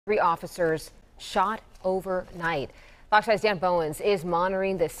3 officers shot overnight. Fox 5's Dan Bowens is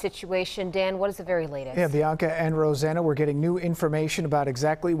monitoring the situation. Dan, what is the very latest? Yeah, Bianca and Rosanna, we're getting new information about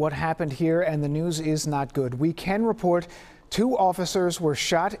exactly what happened here, and the news is not good. We can report 2 officers were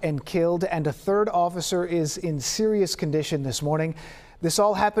shot and killed, and a 3rd officer is in serious condition this morning. This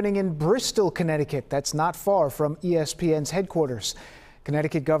all happening in Bristol, Connecticut. That's not far from ESPN's headquarters.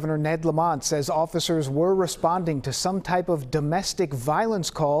 Connecticut Governor Ned Lamont says officers were responding to some type of domestic violence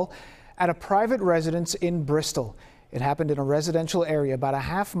call at a private residence in Bristol. It happened in a residential area about a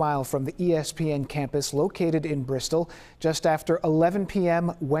half-mile from the ESPN campus located in Bristol just after 11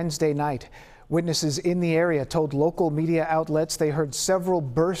 p.m. Wednesday night. Witnesses in the area told local media outlets they heard several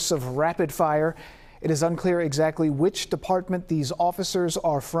bursts of rapid fire. It is unclear exactly which department these officers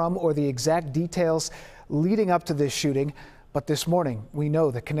are from or the exact details leading up to this shooting. But this morning, we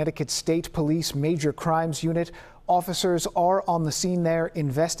know the Connecticut State Police Major Crimes Unit officers are on the scene there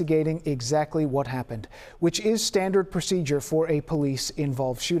investigating exactly what happened, which is standard procedure for a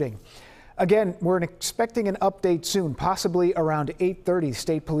police-involved shooting. Again, we're expecting an update soon, possibly around 8:30.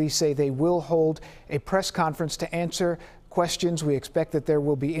 State police say they will hold a press conference to answer questions. We expect that there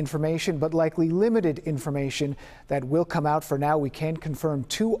will be information, but likely limited information that will come out. For now, we can confirm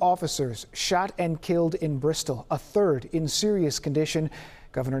 2 officers shot and killed in Bristol, a 3rd in serious condition.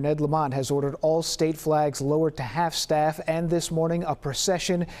 Governor Ned Lamont has ordered all state flags lowered to half-staff, and this morning a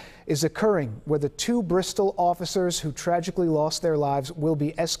procession is occurring where the 2 Bristol officers who tragically lost their lives will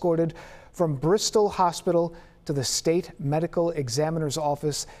be escorted from Bristol Hospital to the State Medical Examiner's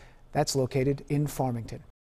office that's located in Farmington.